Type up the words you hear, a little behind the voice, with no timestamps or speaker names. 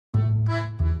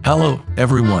Hello,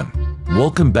 everyone.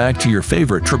 Welcome back to your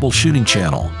favorite troubleshooting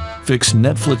channel, Fix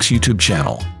Netflix YouTube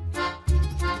channel.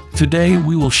 Today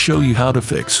we will show you how to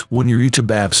fix when your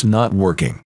YouTube app's not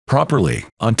working properly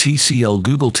on TCL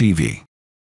Google TV.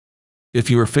 If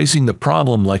you are facing the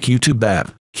problem like YouTube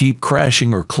app keep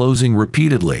crashing or closing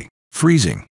repeatedly,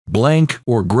 freezing, blank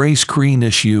or gray screen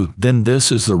issue, then this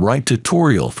is the right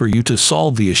tutorial for you to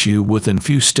solve the issue within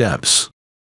few steps.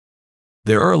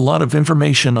 There are a lot of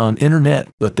information on internet,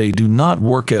 but they do not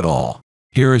work at all.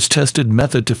 Here is tested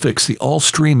method to fix the all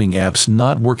streaming apps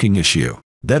not working issue.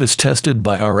 That is tested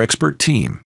by our expert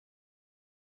team.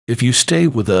 If you stay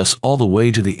with us all the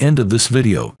way to the end of this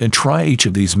video and try each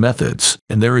of these methods,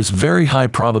 and there is very high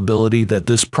probability that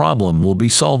this problem will be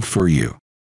solved for you.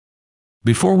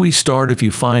 Before we start, if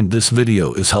you find this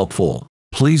video is helpful,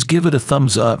 please give it a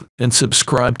thumbs up and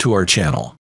subscribe to our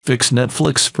channel, Fix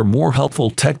Netflix, for more helpful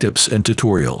tech tips and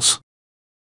tutorials.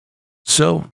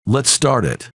 So, let's start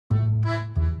it.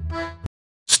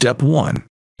 Step 1.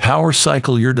 Power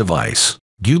cycle your device,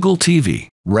 Google TV,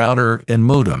 router, and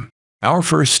modem. Our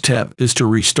first step is to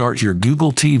restart your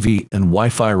Google TV and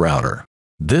Wi-Fi router.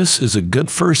 This is a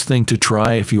good first thing to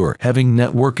try if you are having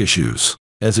network issues,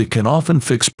 as it can often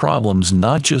fix problems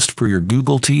not just for your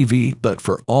Google TV but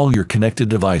for all your connected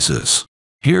devices.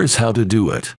 Here's how to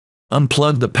do it.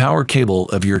 Unplug the power cable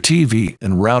of your TV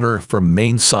and router from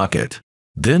main socket.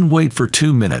 Then wait for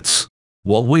 2 minutes.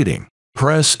 While waiting,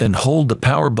 press and hold the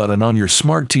power button on your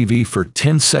smart TV for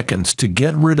 10 seconds to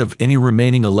get rid of any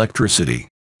remaining electricity.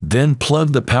 Then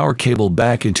plug the power cable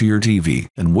back into your TV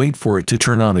and wait for it to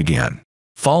turn on again.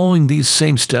 Following these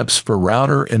same steps for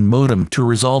router and modem to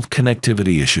resolve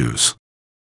connectivity issues.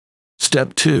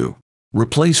 Step 2.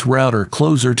 Replace router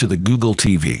closer to the Google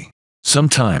TV.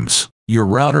 Sometimes, your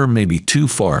router may be too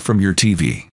far from your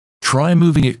TV. Try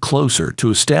moving it closer to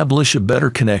establish a better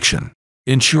connection.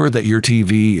 Ensure that your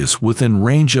TV is within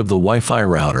range of the Wi-Fi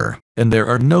router, and there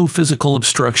are no physical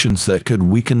obstructions that could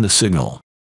weaken the signal.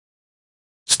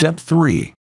 Step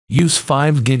 3. Use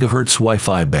 5 GHz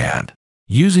Wi-Fi band.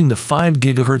 Using the 5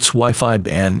 GHz Wi-Fi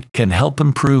band can help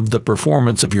improve the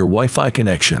performance of your Wi-Fi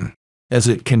connection, as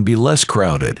it can be less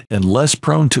crowded and less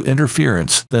prone to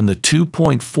interference than the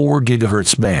 2.4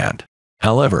 GHz band.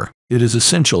 However, it is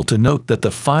essential to note that the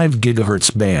 5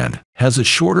 GHz band has a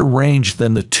shorter range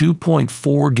than the 2.4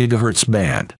 GHz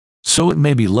band, so it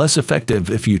may be less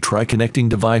effective if you try connecting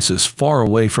devices far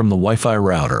away from the Wi-Fi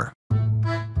router.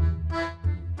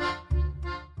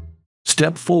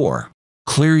 Step 4.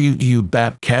 Clear YouTube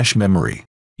app cache memory.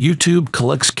 YouTube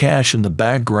collects cache in the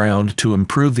background to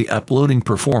improve the uploading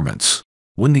performance.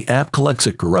 When the app collects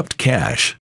a corrupt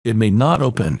cache, it may not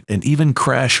open and even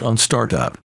crash on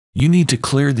startup. You need to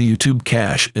clear the YouTube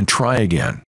cache and try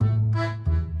again.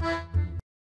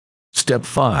 Step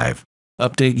 5.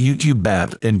 Update YouTube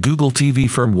app and Google TV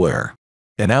firmware.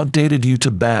 An outdated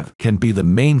YouTube app can be the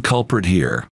main culprit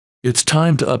here. It's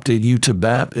time to update YouTube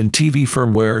app and TV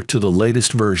firmware to the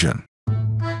latest version.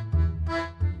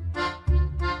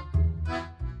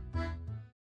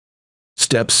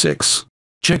 Step 6.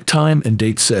 Check time and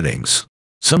date settings.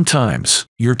 Sometimes,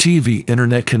 your TV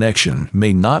internet connection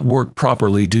may not work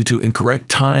properly due to incorrect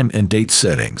time and date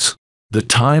settings. The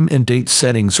time and date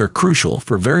settings are crucial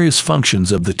for various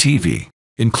functions of the TV,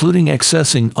 including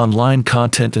accessing online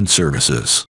content and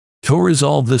services. To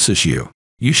resolve this issue,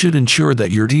 you should ensure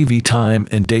that your TV time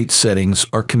and date settings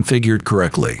are configured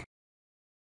correctly.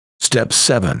 Step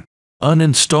 7.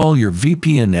 Uninstall your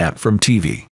VPN app from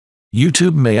TV.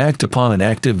 YouTube may act upon an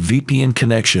active VPN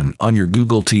connection on your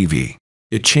Google TV.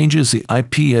 It changes the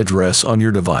IP address on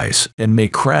your device and may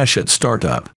crash at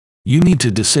startup. You need to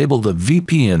disable the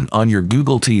VPN on your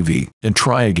Google TV and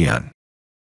try again.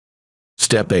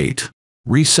 Step 8.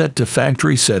 Reset to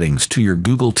factory settings to your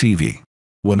Google TV.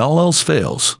 When all else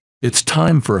fails, it's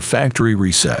time for a factory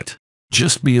reset.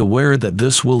 Just be aware that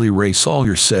this will erase all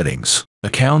your settings,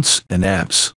 accounts, and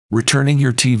apps, returning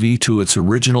your TV to its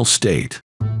original state.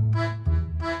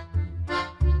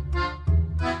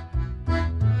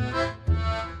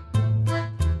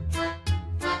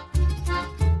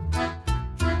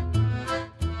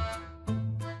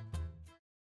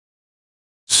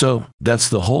 So, that's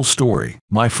the whole story,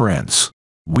 my friends.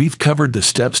 We've covered the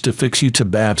steps to fix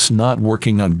YouTube apps not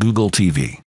working on Google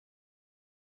TV.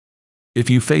 If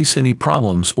you face any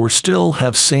problems or still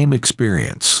have same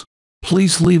experience,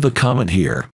 please leave a comment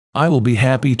here. I will be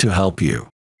happy to help you.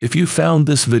 If you found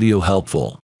this video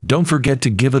helpful, don't forget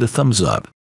to give it a thumbs up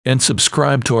and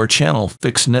subscribe to our channel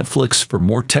Fix Netflix for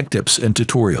more tech tips and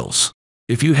tutorials.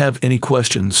 If you have any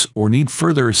questions or need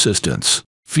further assistance,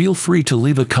 feel free to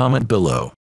leave a comment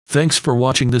below. Thanks for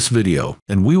watching this video,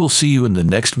 and we will see you in the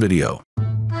next video.